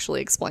to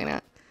actually explain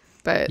it.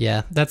 But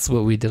yeah, that's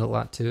what we did a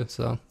lot too.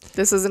 So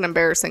this is an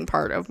embarrassing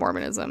part of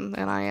Mormonism,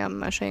 and I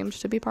am ashamed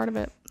to be part of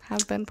it.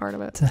 Have been part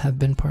of it. To have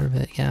been part of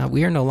it. Yeah,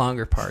 we are no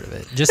longer part of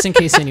it. Just in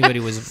case anybody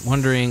was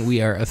wondering,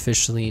 we are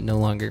officially no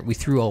longer. We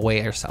threw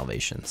away our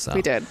salvation. So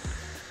we did.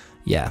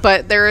 Yeah.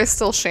 But there is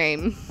still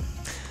shame.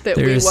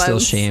 There is still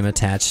shame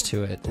attached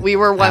to it. We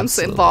were once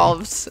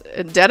involved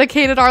and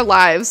dedicated our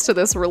lives to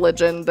this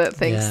religion that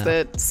thinks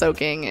that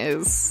soaking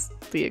is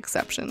the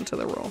exception to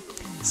the rule.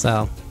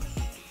 So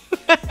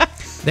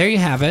there you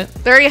have it.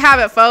 There you have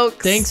it, folks.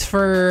 Thanks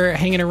for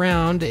hanging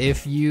around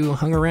if you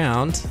hung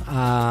around.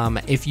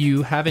 If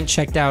you haven't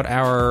checked out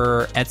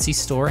our Etsy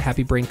store,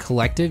 Happy Brain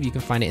Collective, you can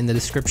find it in the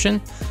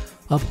description.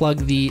 I'll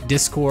plug the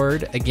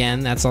Discord. Again,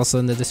 that's also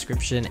in the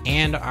description.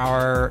 And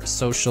our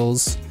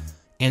socials,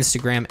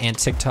 Instagram and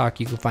TikTok.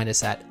 You can find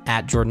us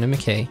at Jordan and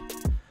McKay.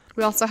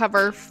 We also have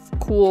our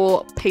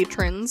cool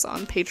patrons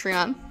on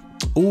Patreon.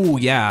 Oh,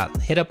 yeah.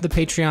 Hit up the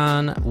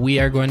Patreon. We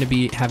are going to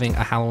be having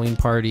a Halloween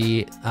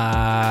party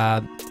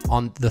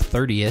on the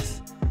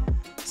 30th.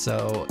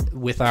 So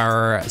with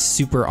our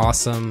super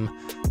awesome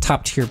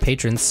top tier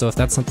patrons. So if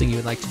that's something you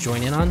would like to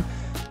join in on,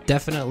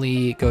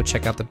 definitely go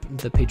check out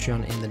the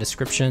Patreon in the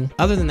description.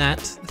 Other than that,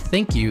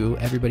 thank you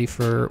everybody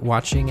for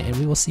watching, and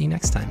we will see you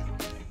next time.